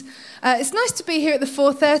It's nice to be here at the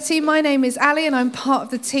 4:30. My name is Ali and I'm part of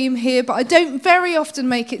the team here, but I don't very often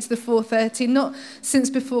make it to the 4:30, not since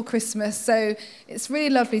before Christmas, so it's really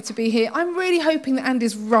lovely to be here. I'm really hoping that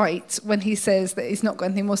Andy's right when he says that he's not got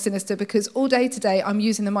anything more sinister, because all day today I'm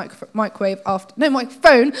using the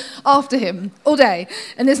microphone after him, all day,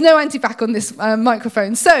 and there's no Andy back on this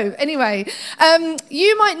microphone. So anyway,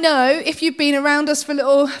 you might know, if you've been around us for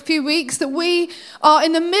a few weeks, that we are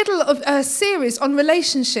in the middle of a series on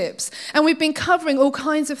relationships. And we've been covering all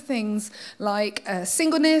kinds of things like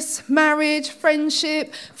singleness, marriage,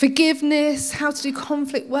 friendship, forgiveness, how to do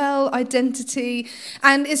conflict well, identity.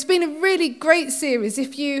 And it's been a really great series.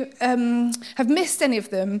 If you have missed any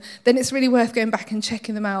of them, then it's really worth going back and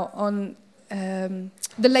checking them out on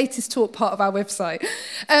the latest talk part of our website.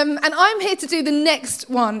 And I'm here to do the next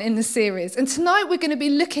one in the series. And tonight we're going to be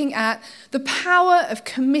looking at the power of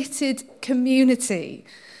committed community.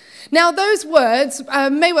 Now, those words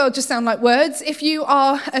may well just sound like words. If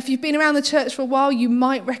you've been around the church for a while, you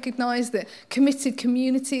might recognise that committed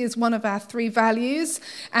community is one of our 3 values.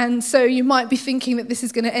 And so you might be thinking that this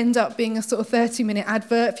is going to end up being a sort of 30-minute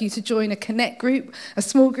advert for you to join a connect group, a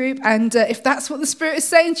small group. And if that's what the Spirit is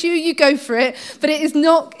saying to you, you go for it. But it's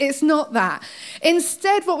not that.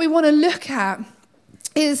 Instead, what we want to look at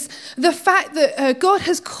is the fact that God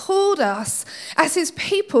has called us as his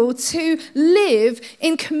people to live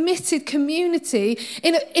in committed community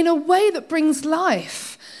in a way that brings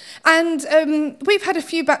life. And we've had a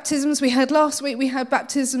few baptisms. We had last week, we had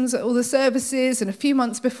baptisms at all the services, and a few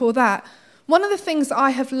months before that. One of the things that I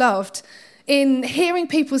have loved in hearing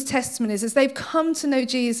people's testimonies as they've come to know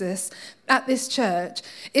Jesus at this church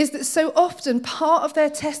is that so often part of their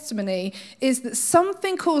testimony is that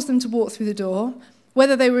something caused them to walk through the door,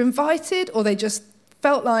 whether they were invited or they just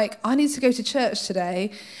felt like, I need to go to church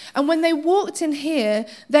today. And when they walked in here,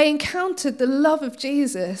 they encountered the love of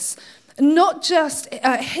Jesus, not just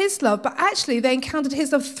his love, but actually they encountered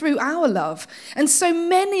his love through our love. And so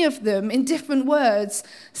many of them, in different words,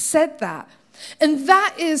 said that. And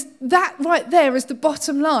that right there is the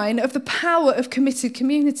bottom line of the power of committed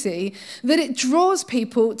community, that it draws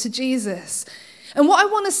people to Jesus. And what I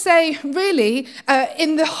want to say, really,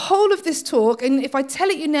 in the whole of this talk, and if I tell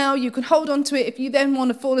it you now, you can hold on to it. If you then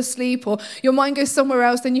want to fall asleep or your mind goes somewhere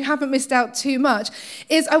else, then you haven't missed out too much,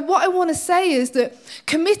 is what I want to say is that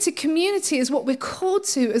committed community is what we're called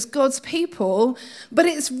to as God's people, but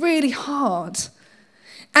it's really hard.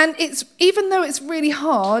 And even though it's really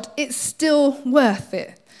hard, it's still worth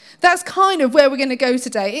it. That's kind of where we're going to go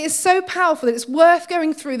today. It is so powerful that it's worth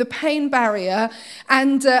going through the pain barrier,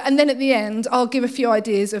 and then at the end, I'll give a few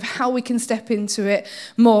ideas of how we can step into it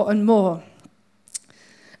more and more.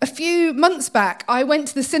 A few months back, I went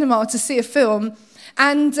to the cinema to see a film,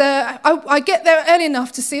 and I get there early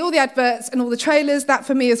enough to see all the adverts and all the trailers. That,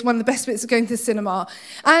 for me, is one of the best bits of going to the cinema.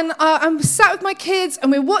 And I'm sat with my kids, and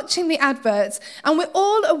we're watching the adverts, and we're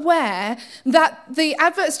all aware that the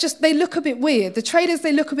adverts they look a bit weird. The trailers,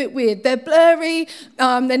 they look a bit weird. They're blurry.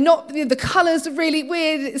 They're not. The colours are really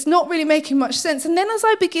weird. It's not really making much sense. And then as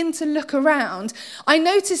I begin to look around, I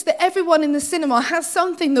notice that everyone in the cinema has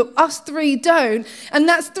something that us 3 don't, and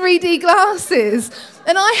that's 3D glasses.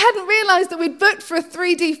 And I hadn't realised that we'd booked for a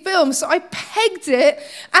 3D film, so I pegged it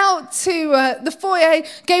out to the foyer,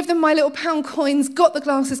 gave them my little pound coins, got the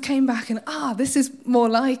glasses, came back, and this is more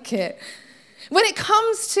like it. When it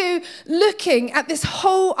comes to looking at this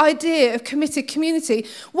whole idea of committed community,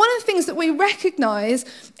 one of the things that we recognise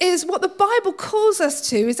is what the Bible calls us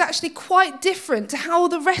to is actually quite different to how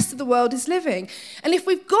the rest of the world is living. And if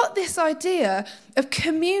we've got this idea of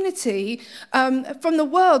community from the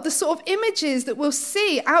world, the sort of images that we'll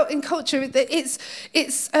see out in culture, that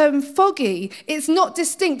it's foggy, it's not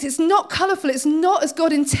distinct, it's not colourful, it's not as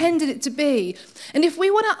God intended it to be. And if we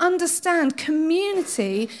want to understand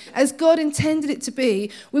community as God intended it to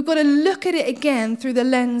be, we've got to look at it again through the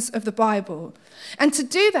lens of the Bible. And to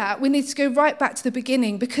do that, we need to go right back to the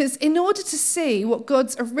beginning, because in order to see what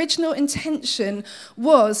God's original intention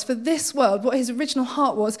was for this world, what his original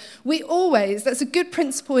heart was, that's a good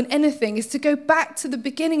principle in anything, is to go back to the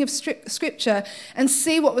beginning of Scripture and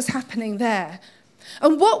see what was happening there.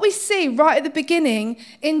 And what we see right at the beginning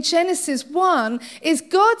in Genesis 1 is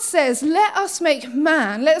God says, let us make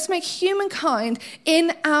humankind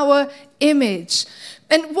in our image.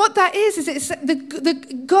 And what that is it's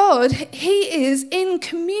the God, he is in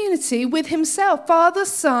community with himself, Father,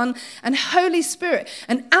 Son, and Holy Spirit.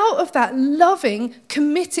 And out of that loving,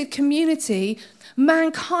 committed community,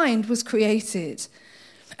 mankind was created.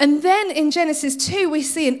 And then in Genesis 2, we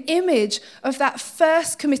see an image of that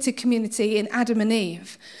first committed community in Adam and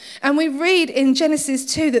Eve. And we read in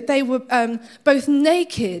Genesis 2 that they were both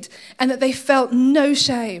naked and that they felt no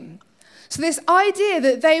shame. So this idea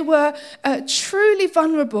that they were truly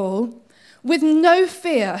vulnerable with no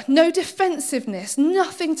fear, no defensiveness,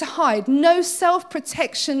 nothing to hide, no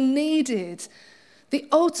self-protection needed, the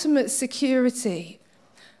ultimate security.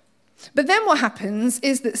 But then what happens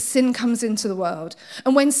is that sin comes into the world.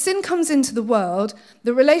 And when sin comes into the world,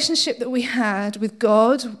 the relationship that we had with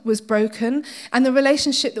God was broken, and the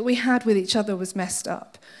relationship that we had with each other was messed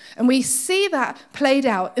up. And we see that played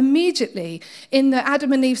out immediately in that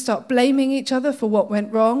Adam and Eve start blaming each other for what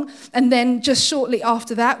went wrong. And then just shortly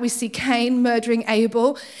after that, we see Cain murdering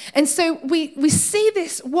Abel. And so we see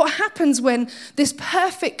this, what happens when this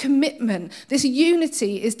perfect commitment, this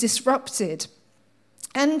unity is disrupted.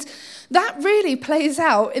 And that really plays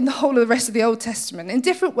out in the whole of the rest of the Old Testament in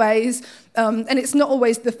different ways, and it's not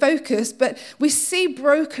always the focus, but we see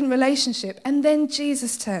broken relationship, and then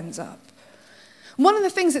Jesus turns up. One of the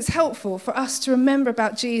things that's helpful for us to remember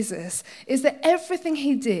about Jesus is that everything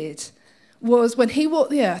he did was when he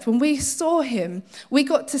walked the earth, when we saw him, we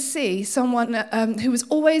got to see someone who was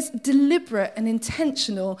always deliberate and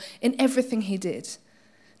intentional in everything he did.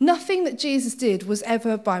 Nothing that Jesus did was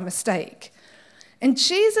ever by mistake. And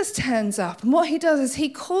Jesus turns up, and what he does is he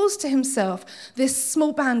calls to himself this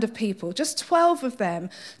small band of people, just 12 of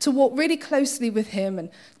them, to walk really closely with him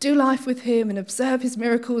and do life with him and observe his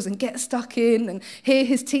miracles and get stuck in and hear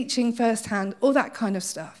his teaching firsthand, all that kind of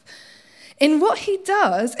stuff. In what he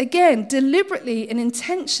does, again, deliberately and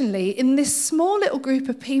intentionally, in this small little group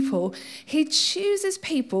of people, he chooses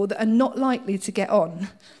people that are not likely to get on.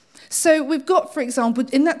 So we've got, for example,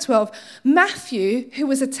 in that 12, Matthew, who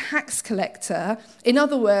was a tax collector, in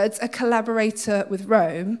other words, a collaborator with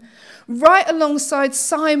Rome, right alongside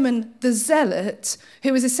Simon the Zealot,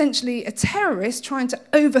 who was essentially a terrorist trying to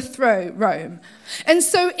overthrow Rome. And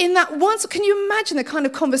so in that one, so can you imagine the kind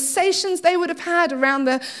of conversations they would have had around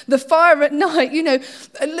the fire at night? You know,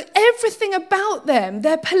 everything about them,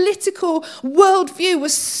 their political worldview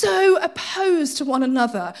was so opposed to one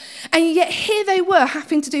another. And yet here they were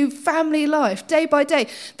having to do family life day by day.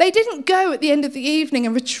 They didn't go at the end of the evening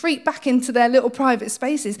and retreat back into their little private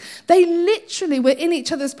spaces. They literally were in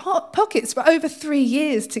each other's pockets for over 3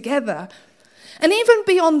 years together. And even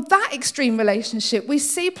beyond that extreme relationship, we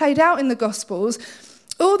see played out in the Gospels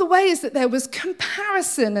all the ways that there was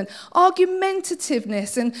comparison and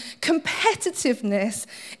argumentativeness and competitiveness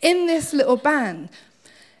in this little band.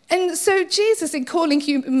 And so Jesus, in calling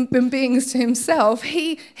human beings to himself,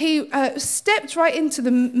 he stepped right into the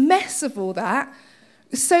mess of all that.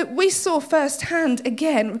 So we saw firsthand,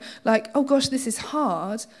 again, like, oh gosh, this is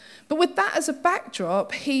hard. But with that as a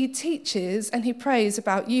backdrop, he teaches and he prays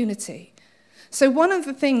about unity. So one of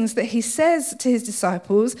the things that he says to his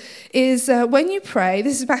disciples is, when you pray,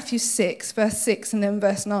 this is Matthew 6, verse 6 and then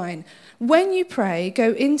verse 9. When you pray,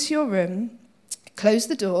 go into your room, close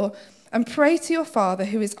the door, and pray to your Father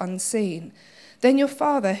who is unseen. Then your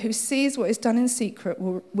Father who sees what is done in secret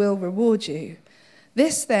will reward you.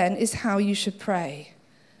 This then is how you should pray.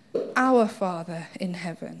 Our Father in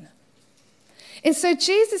heaven. And so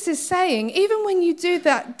Jesus is saying, even when you do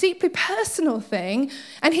that deeply personal thing,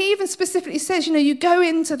 and he even specifically says, you know, you go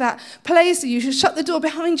into that place, you should shut the door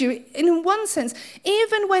behind you. And in one sense,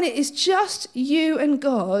 even when it is just you and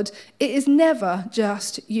God, it is never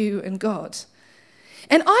just you and God.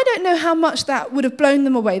 And I don't know how much that would have blown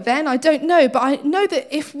them away then. I don't know. But I know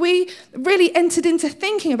that if we really entered into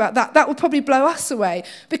thinking about that, that would probably blow us away.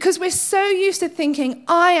 Because we're so used to thinking,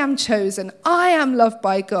 I am chosen. I am loved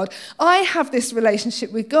by God. I have this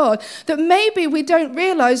relationship with God. That maybe we don't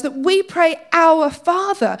realize that we pray our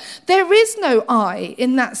Father. There is no I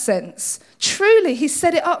in that sense. Truly, he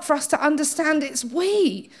set it up for us to understand it's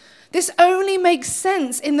we. This only makes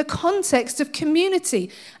sense in the context of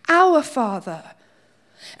community. Our Father.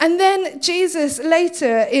 And then Jesus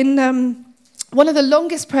later in one of the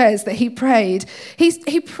longest prayers that he prayed,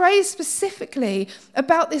 he prays specifically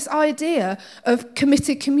about this idea of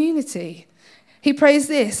committed community. He prays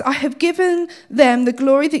this, I have given them the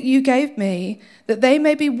glory that you gave me, that they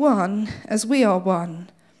may be one as we are one,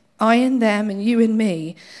 I in them and you in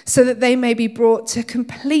me, so that they may be brought to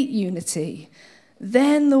complete unity.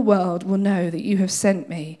 Then the world will know that you have sent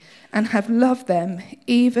me and have loved them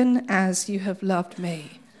even as you have loved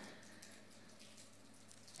me.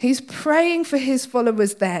 He's praying for his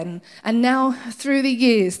followers then, and now through the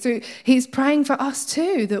years, he's praying for us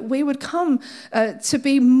too, that we would come to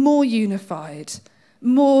be more unified,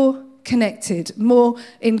 more connected, more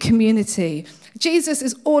in community. Jesus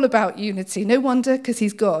is all about unity. No wonder, because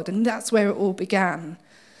he's God, and that's where it all began.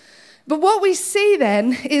 But what we see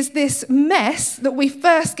then is this mess that we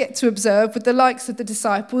first get to observe with the likes of the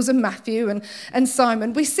disciples and Matthew and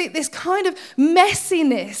Simon. We see this kind of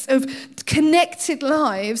messiness of connected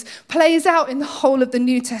lives plays out in the whole of the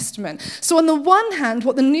New Testament. So on the one hand,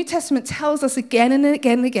 what the New Testament tells us again and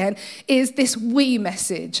again and again is this we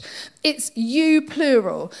message. It's you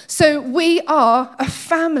plural. So we are a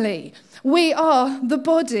family. We are the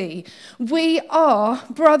body. We are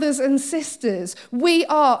brothers and sisters. We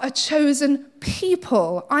are a chosen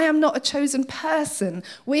people. I am not a chosen person.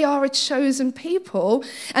 We are a chosen people.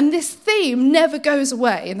 And this theme never goes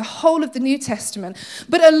away in the whole of the New Testament.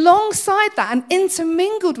 But alongside that and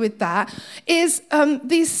intermingled with that is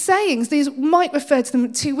these sayings. These Mike referred to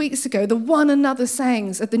them 2 weeks ago, the one another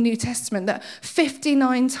sayings of the New Testament, that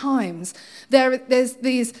 59 times. There's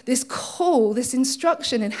this call, this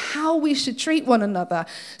instruction in how we should treat one another.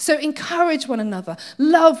 So encourage one another,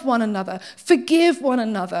 love one another, forgive one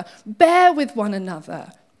another, bear with one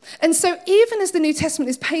another. And so even as the New Testament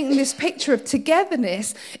is painting this picture of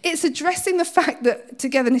togetherness, it's addressing the fact that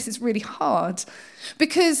togetherness is really hard.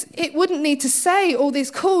 Because it wouldn't need to say all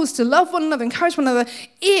these calls to love one another, encourage one another,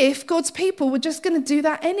 if God's people were just going to do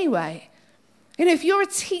that anyway. You know, if you're a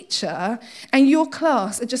teacher and your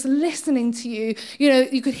class are just listening to you, you know,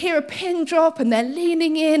 you could hear a pin drop and they're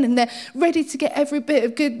leaning in and they're ready to get every bit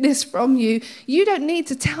of goodness from you, you don't need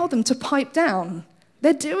to tell them to pipe down.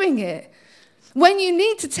 They're doing it. When you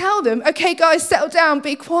need to tell them, okay, guys, settle down,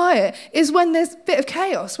 be quiet, is when there's a bit of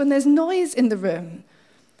chaos, when there's noise in the room.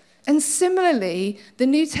 And similarly, the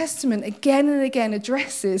New Testament again and again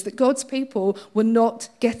addresses that God's people were not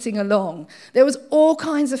getting along. There was all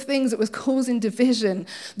kinds of things that was causing division.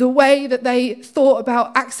 The way that they thought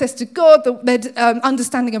about access to God, their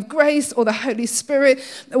understanding of grace or the Holy Spirit,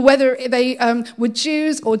 whether they were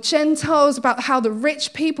Jews or Gentiles, about how the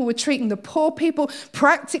rich people were treating the poor people,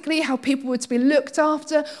 practically how people were to be looked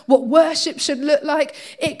after, what worship should look like.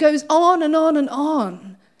 It goes on and on and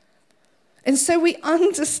on. And so we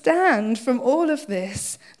understand from all of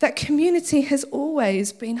this that community has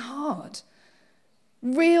always been hard.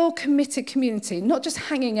 Real committed community, not just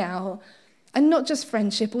hanging out and not just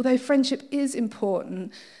friendship, although friendship is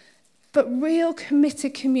important, but real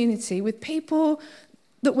committed community with people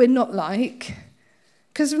that we're not like.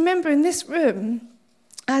 Because remember, in this room,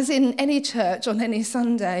 as in any church on any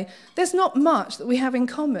Sunday, there's not much that we have in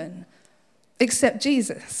common except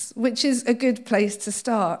Jesus, which is a good place to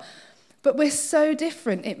start. But we're so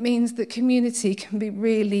different, it means that community can be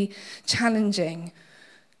really challenging.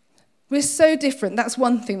 We're so different, that's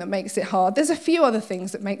one thing that makes it hard. There's a few other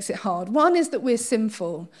things that makes it hard. One is that we're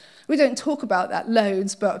sinful. We don't talk about that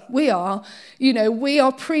loads, but we are. You know, we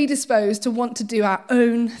are predisposed to want to do our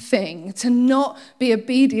own thing, to not be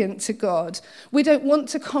obedient to God. We don't want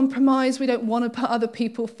to compromise. We don't want to put other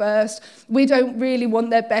people first. We don't really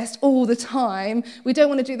want their best all the time. We don't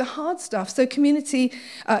want to do the hard stuff. So community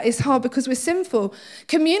is hard because we're sinful.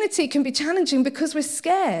 Community can be challenging because we're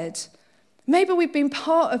scared. Maybe we've been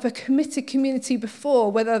part of a committed community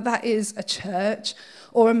before, whether that is a church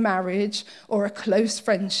or a marriage or a close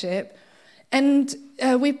friendship, and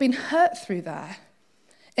we've been hurt through that.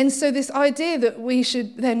 And so this idea that we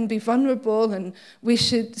should then be vulnerable and we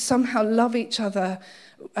should somehow love each other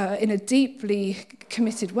in a deeply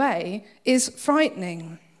committed way is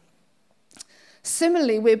frightening.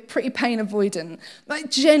 Similarly, we're pretty pain avoidant. Like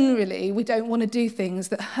generally, we don't want to do things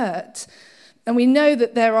that hurt. And we know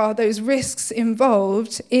that there are those risks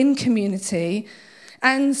involved in community.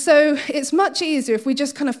 And so it's much easier if we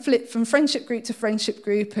just kind of flip from friendship group to friendship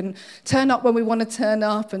group and turn up when we want to turn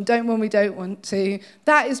up and don't when we don't want to.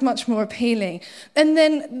 That is much more appealing. And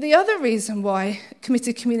then the other reason why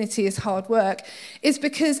committed community is hard work is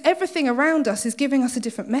because everything around us is giving us a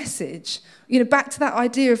different message. You know, back to that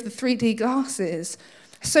idea of the 3D glasses.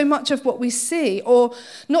 So much of what we see, or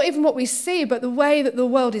not even what we see, but the way that the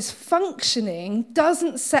world is functioning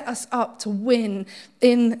doesn't set us up to win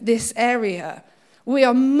in this area. We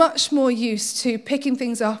are much more used to picking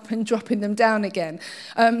things up and dropping them down again.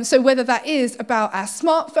 So whether that is about our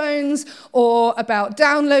smartphones or about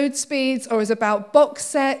download speeds or is about box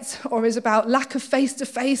sets or is about lack of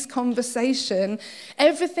face-to-face conversation,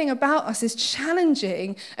 everything about us is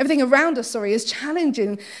challenging, everything around us, is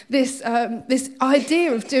challenging this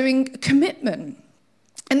idea of doing commitment.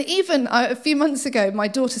 And even a few months ago, my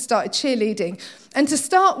daughter started cheerleading. And to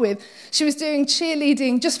start with, she was doing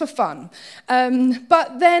cheerleading just for fun.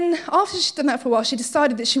 But then after she'd done that for a while, she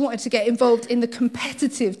decided that she wanted to get involved in the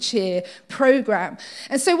competitive cheer program.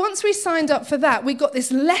 And so once we signed up for that, we got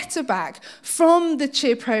this letter back from the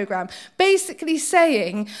cheer program, basically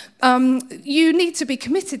saying, you need to be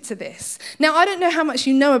committed to this. Now, I don't know how much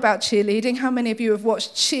you know about cheerleading, how many of you have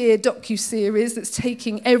watched Cheer docuseries that's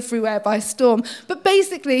taking everywhere by storm. But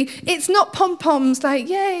basically, it's not pom-poms like,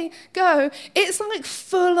 yay, go. It's like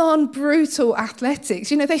full-on brutal athletics.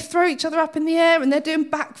 You know, they throw each other up in the air and they're doing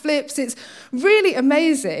backflips. It's really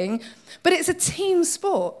amazing, but it's a team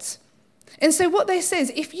sport. And so what they say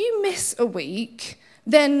is if you miss a week,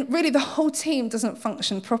 then really the whole team doesn't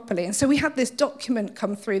function properly. And so we had this document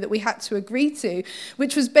come through that we had to agree to,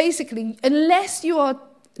 which was basically, unless you are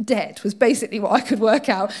dead, was basically what I could work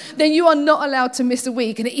out, then you are not allowed to miss a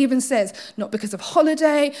week. And it even says, not because of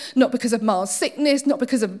holiday, not because of mild sickness, not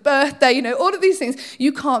because of birthday, you know, all of these things,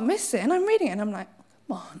 you can't miss it. And I'm reading it and I'm like,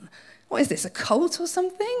 come on, what is this, a cult or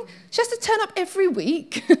something? She has to turn up every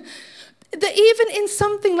week. That even in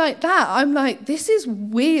something like that, I'm like, this is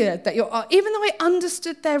weird that even though I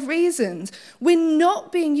understood their reasons, we're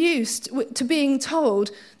not being used to being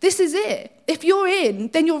told, this is it. If you're in,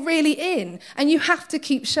 then you're really in, and you have to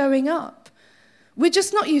keep showing up. We're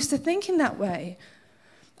just not used to thinking that way.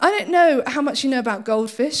 I don't know how much you know about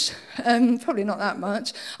goldfish. Probably not that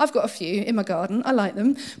much. I've got a few in my garden. I like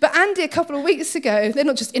them. But Andy, a couple of weeks ago, they're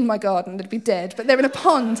not just in my garden, they'd be dead, but they're in a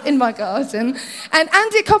pond in my garden. And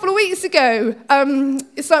Andy, a couple of weeks ago,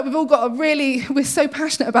 it's like we're so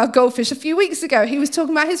passionate about goldfish. A few weeks ago, he was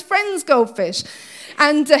talking about his friend's goldfish.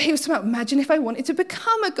 And he was talking about, imagine if I wanted to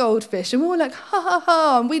become a goldfish. And we were like, ha, ha,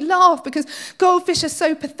 ha. And we laugh because goldfish are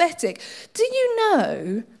so pathetic. Do you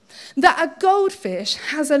know that a goldfish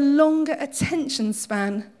has a longer attention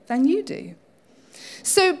span than you do?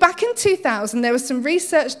 So back in 2000, there was some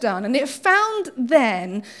research done, and it found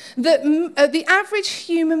then that the average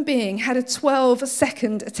human being had a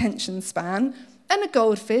 12-second attention span, and a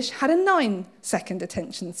goldfish had a 9-second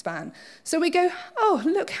attention span. So we go, oh,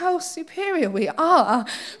 look how superior we are,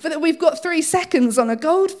 for that we've got 3 seconds on a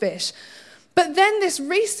goldfish. But then this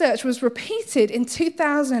research was repeated in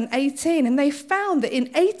 2018, and they found that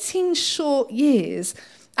in 18 short years,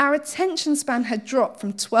 our attention span had dropped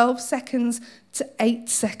from 12 seconds to 8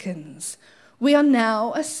 seconds. We are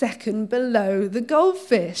now a second below the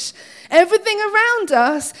goldfish. Everything around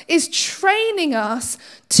us is training us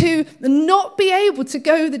to not be able to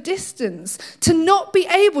go the distance, to not be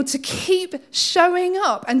able to keep showing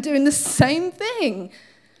up and doing the same thing.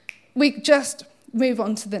 We just move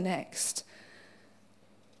on to the next.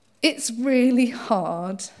 It's really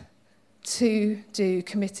hard to do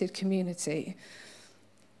committed community.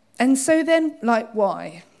 And so then,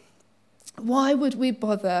 why? Why would we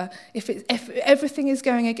bother if everything is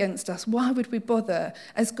going against us? Why would we bother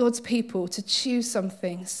as God's people to choose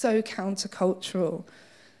something so countercultural?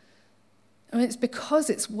 I mean, it's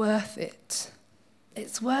because it's worth it.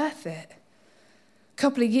 It's worth it. A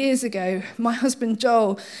couple of years ago, my husband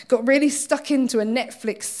Joel got really stuck into a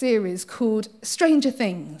Netflix series called Stranger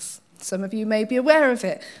Things. Some of you may be aware of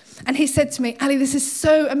it. And he said to me, Ali, this is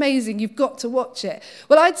so amazing, you've got to watch it.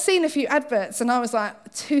 Well, I'd seen a few adverts and I was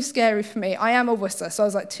like, too scary for me. I am a wusser, so I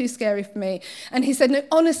was like, too scary for me. And he said, no,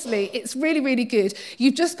 honestly, it's really, really good.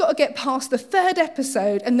 You've just got to get past the 3rd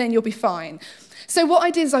episode and then you'll be fine. So what I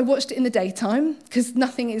did is I watched it in the daytime, because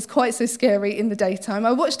nothing is quite so scary in the daytime.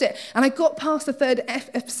 I watched it, and I got past the 3rd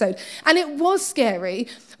episode, and it was scary,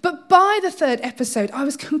 but by the 3rd episode, I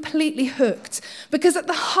was completely hooked, because at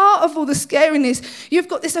the heart of all the scariness, you've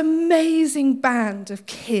got this amazing band of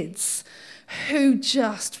kids who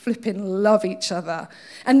just flipping love each other,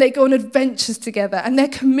 and they go on adventures together, and they're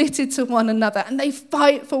committed to one another, and they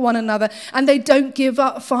fight for one another, and they don't give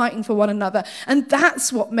up fighting for one another, and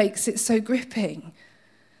that's what makes it so gripping.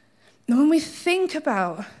 And when we think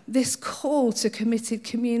about this call to committed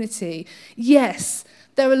community, yes,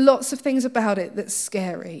 there are lots of things about it that's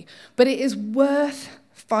scary, but it is worth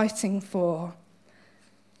fighting for.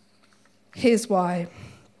 Here's why.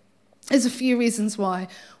 There's a few reasons why.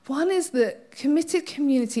 One is that committed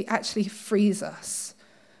community actually frees us.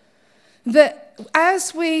 That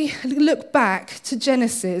as we look back to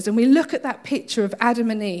Genesis and we look at that picture of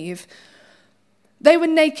Adam and Eve, they were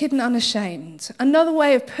naked and unashamed. Another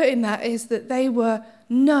way of putting that is that they were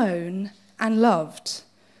known and loved.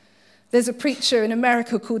 There's a preacher in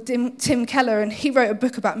America called Tim Keller, and he wrote a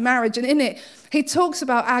book about marriage, and in it, he talks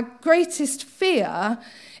about our greatest fear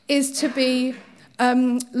is to be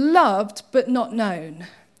loved but not known.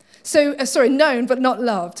 Known but not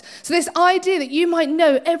loved. So this idea that you might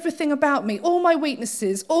know everything about me, all my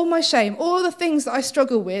weaknesses, all my shame, all the things that I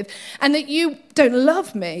struggle with, and that you don't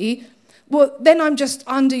love me, well, then I'm just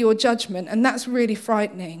under your judgment, and that's really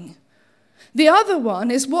frightening. The other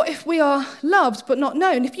one is, what if we are loved but not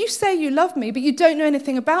known? If you say you love me but you don't know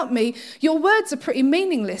anything about me, your words are pretty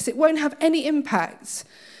meaningless. It won't have any impact.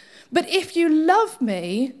 But if you love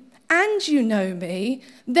me and you know me,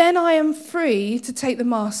 then I am free to take the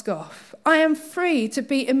mask off. I am free to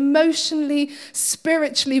be emotionally,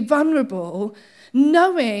 spiritually vulnerable,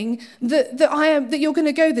 knowing that you're going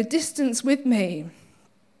to go the distance with me.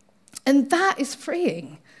 And that is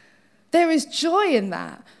freeing. There is joy in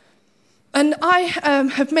that. And I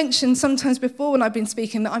have mentioned sometimes before when I've been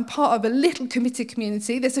speaking that I'm part of a little committed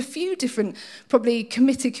community. There's a few different, probably,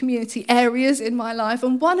 committed community areas in my life,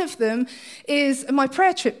 and one of them is my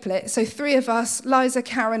prayer triplet. So 3 of us, Liza,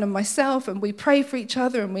 Karen, and myself, and we pray for each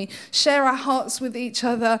other, and we share our hearts with each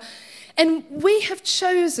other. And we have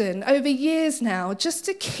chosen over years now just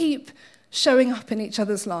to keep showing up in each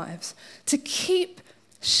other's lives, to keep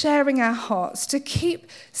sharing our hearts, to keep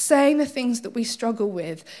saying the things that we struggle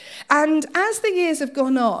with. And as the years have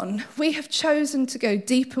gone on, we have chosen to go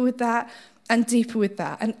deeper with that and deeper with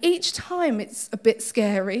that. And each time it's a bit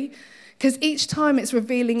scary, because each time it's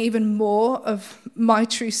revealing even more of my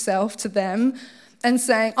true self to them and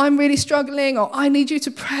saying, I'm really struggling, or I need you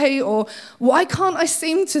to pray, or why can't I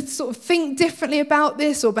seem to sort of think differently about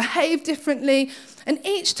this or behave differently? And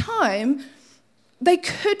each time, they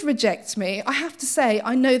could reject me. I have to say,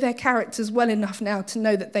 I know their characters well enough now to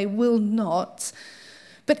know that they will not.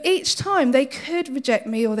 But each time they could reject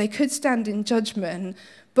me or they could stand in judgment.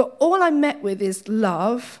 But all I'm met with is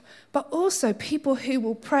love, but also people who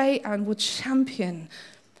will pray and will champion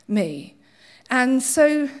me. And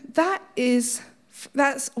so that's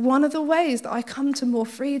one of the ways that I come to more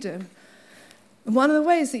freedom. One of the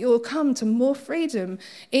ways that you'll come to more freedom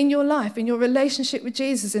in your life, in your relationship with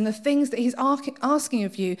Jesus, in the things that he's asking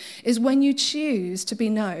of you, is when you choose to be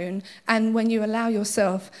known and when you allow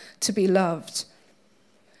yourself to be loved.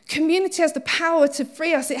 Community has the power to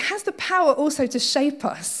free us. It has the power also to shape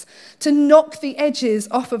us, to knock the edges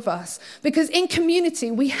off of us. Because in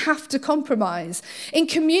community, we have to compromise. In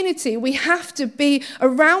community, we have to be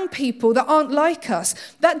around people that aren't like us.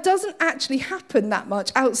 That doesn't actually happen that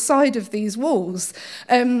much outside of these walls,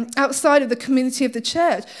 outside of the community of the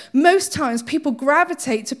church. Most times, people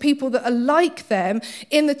gravitate to people that are like them.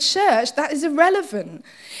 In the church, that is irrelevant.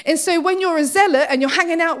 And so when you're a zealot and you're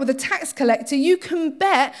hanging out with a tax collector, you can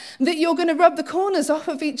bet that you're going to rub the corners off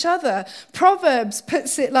of each other. Proverbs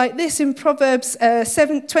puts it like this in Proverbs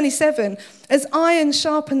 7:27, as iron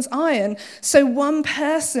sharpens iron, so one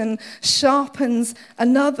person sharpens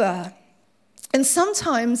another. And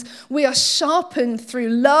sometimes we are sharpened through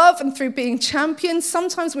love and through being championed.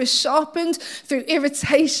 Sometimes we're sharpened through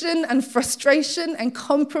irritation and frustration and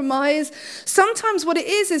compromise. Sometimes what it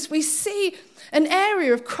is we see an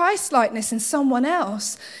area of Christ-likeness in someone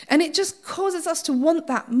else, and it just causes us to want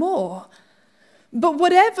that more. But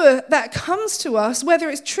whatever that comes to us, whether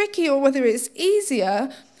it's tricky or whether it's easier,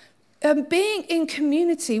 being in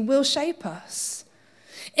community will shape us.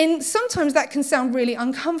 And sometimes that can sound really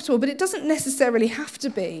uncomfortable, but it doesn't necessarily have to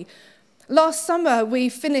be. Last summer, we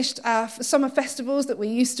finished our summer festivals that we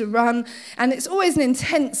used to run, and it's always an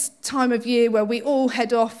intense time of year where we all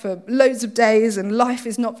head off for loads of days, and life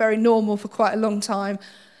is not very normal for quite a long time.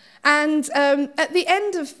 And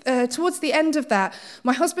towards the end of that,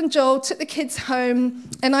 my husband Joel took the kids home,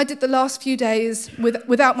 and I did the last few days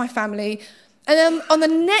without my family. And then on the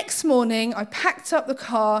next morning, I packed up the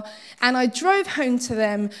car and I drove home to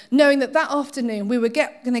them, knowing that afternoon we were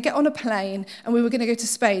going to get on a plane and we were going to go to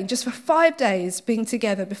Spain just for 5 days being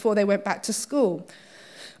together before they went back to school.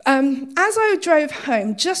 As I drove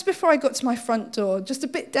home, just before I got to my front door, just a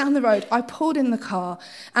bit down the road, I pulled in the car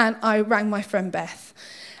and I rang my friend Beth.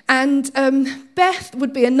 And Beth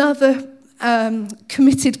would be another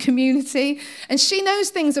committed community, and she knows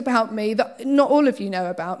things about me that not all of you know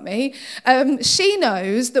about me. She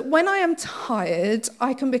knows that when I am tired,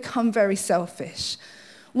 I can become very selfish.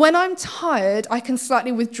 When I'm tired, I can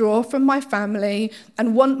slightly withdraw from my family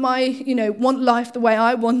and want life the way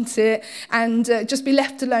I want it, and just be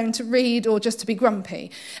left alone to read or just to be grumpy.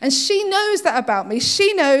 And she knows that about me.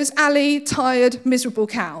 She knows Ali, tired, miserable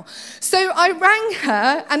cow. So I rang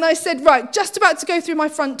her and I said, right, just about to go through my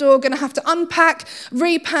front door, going to have to unpack,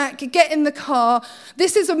 repack, get in the car.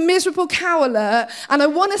 This is a miserable cow alert, and I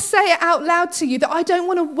want to say it out loud to you that I don't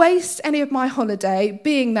want to waste any of my holiday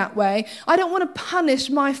being that way. I don't want to punish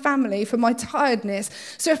my family for my tiredness.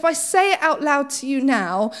 So if I say it out loud to you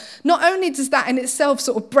now, not only does that in itself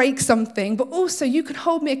sort of break something, but also you can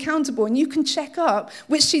hold me accountable and you can check up,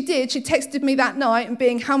 which she did. She texted me that night and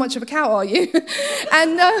being, how much of a cow are you?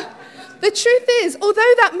 And the truth is,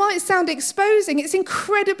 although that might sound exposing, it's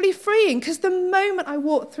incredibly freeing, because the moment I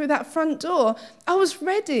walked through that front door, I was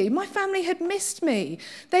ready. My family had missed me.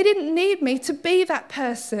 They didn't need me to be that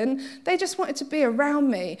person. They just wanted to be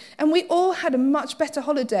around me. And we all had a much better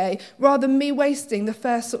holiday rather than me wasting the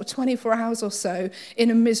first sort of 24 hours or so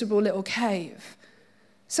in a miserable little cave.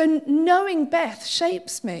 So knowing Beth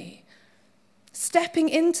shapes me. Stepping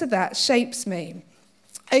into that shapes me.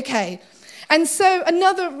 Okay. And so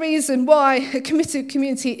another reason why a committed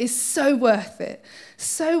community is so worth it,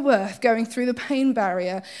 so worth going through the pain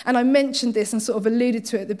barrier, and I mentioned this and sort of alluded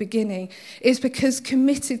to it at the beginning, is because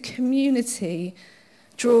committed community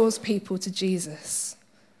draws people to Jesus.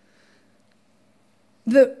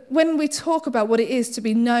 That when we talk about what it is to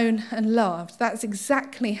be known and loved, that's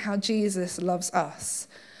exactly how Jesus loves us.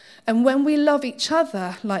 And when we love each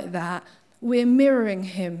other like that, we're mirroring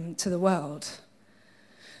him to the world.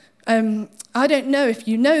 I don't know if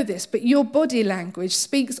you know this, but your body language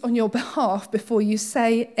speaks on your behalf before you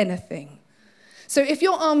say anything. So if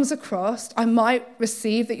your arms are crossed, I might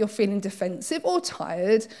receive that you're feeling defensive or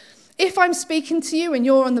tired. If I'm speaking to you and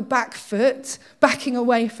you're on the back foot, backing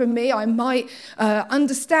away from me, I might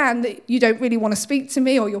understand that you don't really want to speak to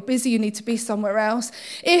me, or you're busy, you need to be somewhere else.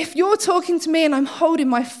 If you're talking to me and I'm holding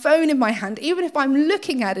my phone in my hand, even if I'm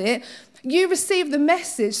looking at it, you receive the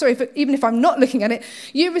message, even if I'm not looking at it,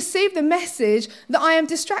 you receive the message that I am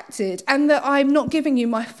distracted and that I'm not giving you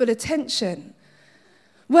my full attention.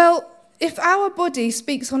 Well, if our body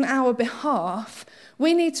speaks on our behalf,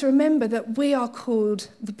 we need to remember that we are called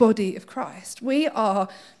the body of Christ. We are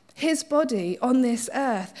his body on this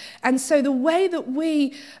earth. And so the way that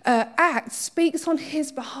we act speaks on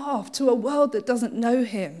his behalf to a world that doesn't know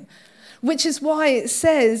him. Which is why it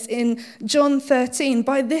says in John 13,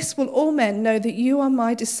 by this will all men know that you are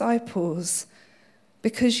my disciples,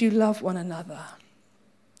 because you love one another.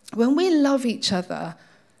 When we love each other,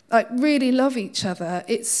 like really love each other,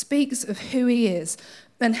 it speaks of who he is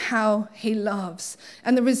and how he loves.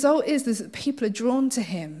 And the result is that people are drawn to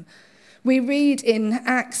him. We read in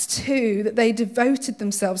Acts 2 that they devoted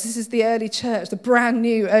themselves, this is the early church, the brand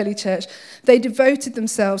new early church, they devoted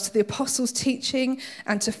themselves to the apostles' teaching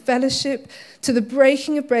and to fellowship, to the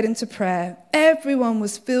breaking of bread and to prayer. Everyone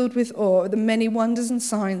was filled with awe at the many wonders and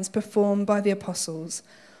signs performed by the apostles.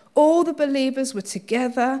 All the believers were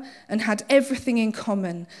together and had everything in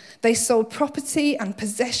common. They sold property and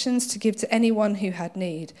possessions to give to anyone who had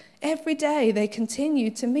need. Every day they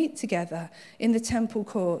continued to meet together in the temple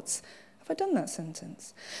courts. Have I done that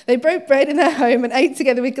sentence? They broke bread in their home and ate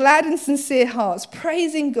together with glad and sincere hearts,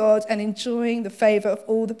 praising God and enjoying the favor of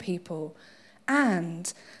all the people.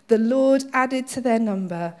 And the Lord added to their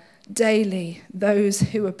number daily those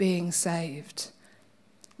who were being saved.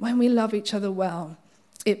 When we love each other well,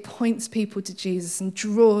 it points people to Jesus and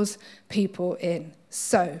draws people in.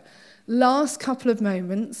 So, last couple of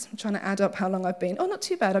moments. I'm trying to add up how long I've been. Oh, not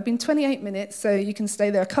too bad. I've been 28 minutes, so you can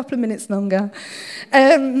stay there a couple of minutes longer.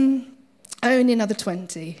 Only another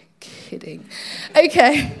 20. Kidding.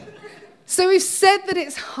 Okay. So we've said that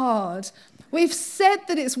it's hard. We've said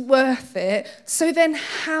that it's worth it. So then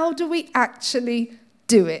how do we actually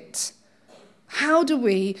do it? How do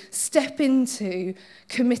we step into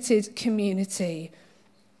committed community?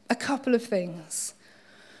 A couple of things.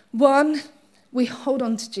 One, we hold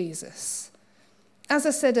on to Jesus. As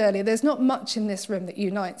I said earlier, there's not much in this room that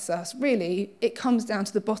unites us. Really, it comes down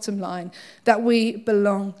to the bottom line, that we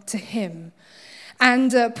belong to him.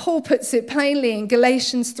 And Paul puts it plainly in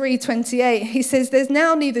Galatians 3:28. He says, there's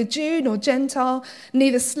now neither Jew nor Gentile,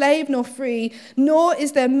 neither slave nor free, nor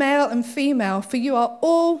is there male and female, for you are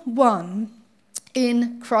all one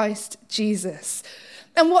in Christ Jesus.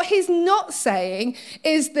 And what he's not saying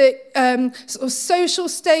is that sort of social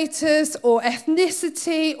status or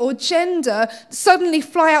ethnicity or gender suddenly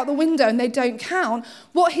fly out the window and they don't count.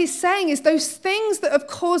 What he's saying is those things that have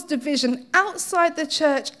caused division outside the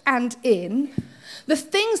church and in, the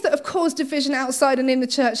things that have caused division outside and in the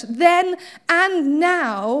church then and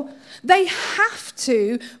now, they have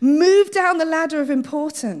to move down the ladder of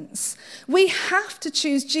importance. We have to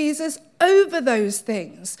choose Jesus over those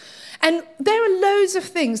things. And there are loads of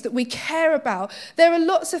things that we care about. There are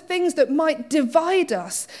lots of things that might divide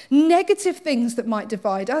us, negative things that might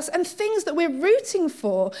divide us, and things that we're rooting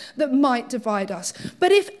for that might divide us.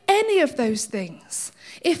 But if any of those things,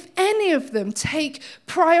 if any of them take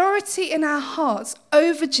priority in our hearts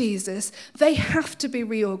over Jesus, they have to be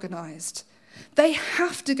reorganized. They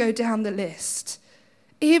have to go down the list.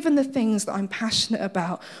 Even the things that I'm passionate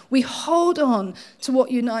about, we hold on to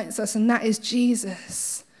what unites us, and that is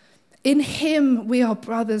Jesus. In him, we are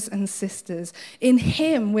brothers and sisters. In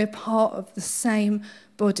him, we're part of the same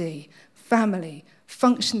body, family,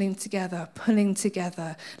 functioning together, pulling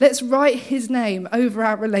together. Let's write his name over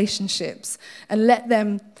our relationships and let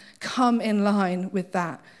them come in line with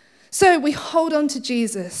that. So we hold on to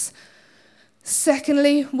Jesus.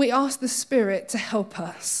 Secondly, we ask the Spirit to help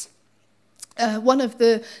us. One of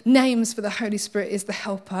the names for the Holy Spirit is the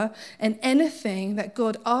helper, and anything that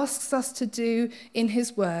God asks us to do in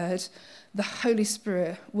his word, the Holy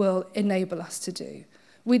Spirit will enable us to do.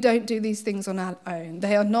 We don't do these things on our own.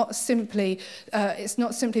 They are not simply, it's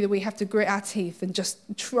not simply that we have to grit our teeth and just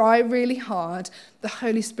try really hard. The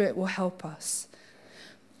Holy Spirit will help us.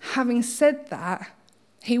 Having said that,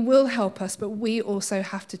 he will help us, but we also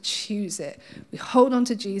have to choose it. We hold on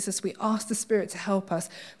to Jesus, we ask the Spirit to help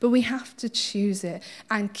us, but we have to choose it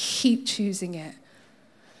and keep choosing it.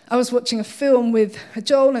 I was watching a film with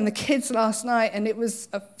Joel and the kids last night, and it was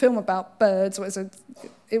a film about birds, or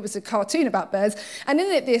it was a cartoon about birds, and in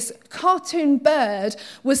it this cartoon bird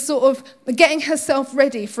was sort of getting herself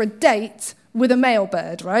ready for a date with a male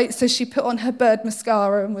bird, right? So she put on her bird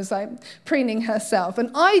mascara and was like preening herself.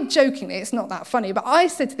 And I jokingly, it's not that funny, but I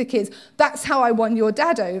said to the kids, that's how I won your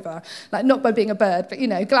dad over. Like, not by being a bird, but,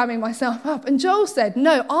 glamming myself up. And Joel said,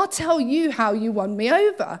 no, I'll tell you how you won me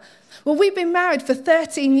over. Well, we've been married for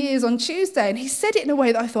 13 years on Tuesday, and he said it in a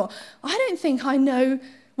way that I thought, I don't think I know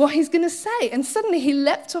what he's going to say. And suddenly he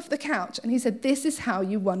leapt off the couch and he said, this is how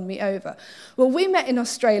you won me over. Well, we met in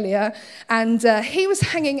Australia, and he was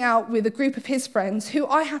hanging out with a group of his friends who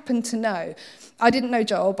I happened to know. I didn't know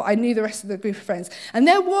Joel, but I knew the rest of the group of friends. And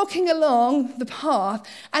they're walking along the path,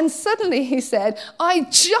 and suddenly he said, I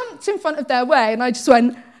jumped in front of their way and I just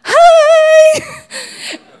went,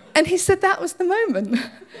 hi! And he said that was the moment.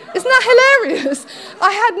 Isn't that hilarious?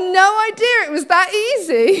 I had no idea it was that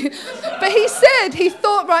easy. But he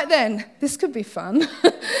thought right then, this could be fun.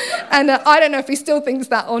 And I don't know if he still thinks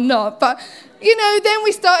that or not. But, then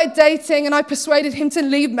we started dating, and I persuaded him to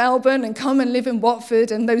leave Melbourne and come and live in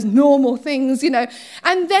Watford and those normal things,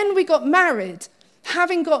 And then we got married.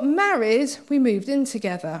 Having got married, we moved in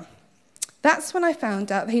together. That's when I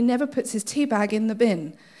found out that he never puts his tea bag in the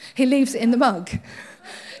bin. He leaves it in the mug.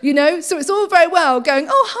 So it's all very well going,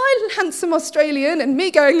 oh, hi, handsome Australian, and me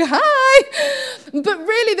going, hi. But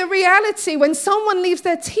really the reality when someone leaves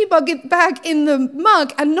their tea bag in the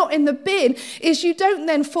mug and not in the bin is you don't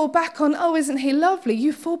then fall back on, oh, isn't he lovely?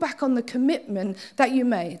 You fall back on the commitment that you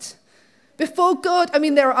made. Before God,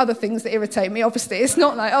 there are other things that irritate me, obviously. It's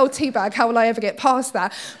not like, oh, tea bag, how will I ever get past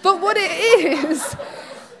that? But what it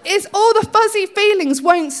is all the fuzzy feelings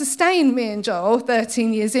won't sustain me and Joel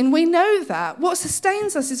 13 years in. We know that. What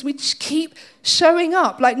sustains us is we keep showing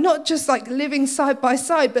up, not just living side by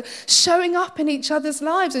side, but showing up in each other's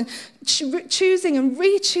lives and choosing and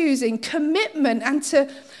re-choosing commitment and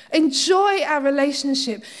to enjoy our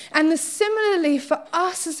relationship. And similarly for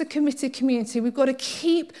us as a committed community, we've got to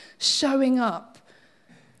keep showing up.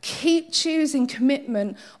 Keep choosing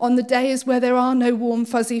commitment on the days where there are no warm,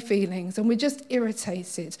 fuzzy feelings and we're just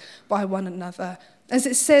irritated by one another. As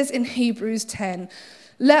it says in Hebrews 10,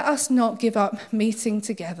 let us not give up meeting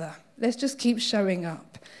together. Let's just keep showing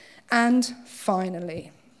up. And finally,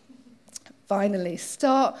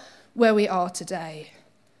 start where we are today.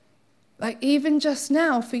 Even just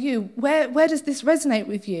now for you, where does this resonate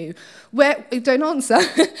with you? Don't answer.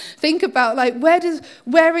 Think about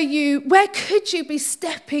where could you be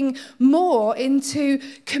stepping more into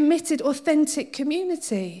committed, authentic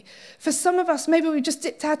community? For some of us, maybe we just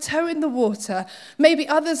dipped our toe in the water. Maybe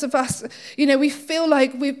others of us, we feel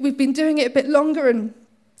like we've been doing it a bit longer and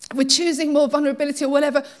we're choosing more vulnerability or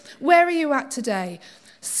whatever. Where are you at today?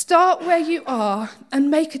 Start where you are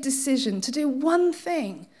and make a decision to do one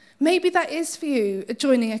thing. Maybe that is for you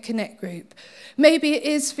joining a Connect group. Maybe it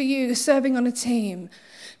is for you serving on a team.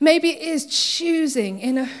 Maybe it is choosing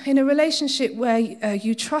in a relationship where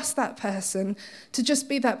you trust that person to just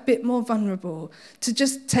be that bit more vulnerable, to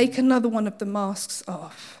just take another one of the masks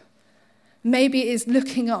off. Maybe it is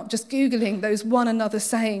looking up, just Googling those one another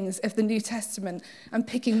sayings of the New Testament and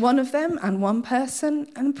picking one of them and one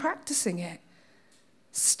person and practicing it.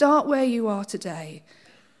 Start where you are today.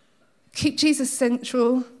 Keep Jesus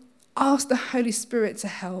central. Ask the Holy Spirit to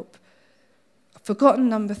help. I've forgotten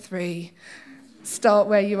number 3. Start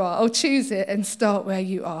where you are. Choose it and start where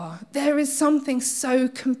you are. There is something so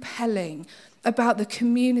compelling about the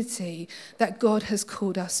community that God has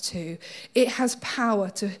called us to. It has power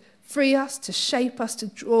to free us, to shape us, to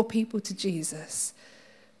draw people to Jesus.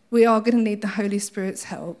 We are going to need the Holy Spirit's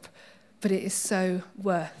help, but it is so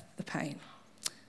worth the pain.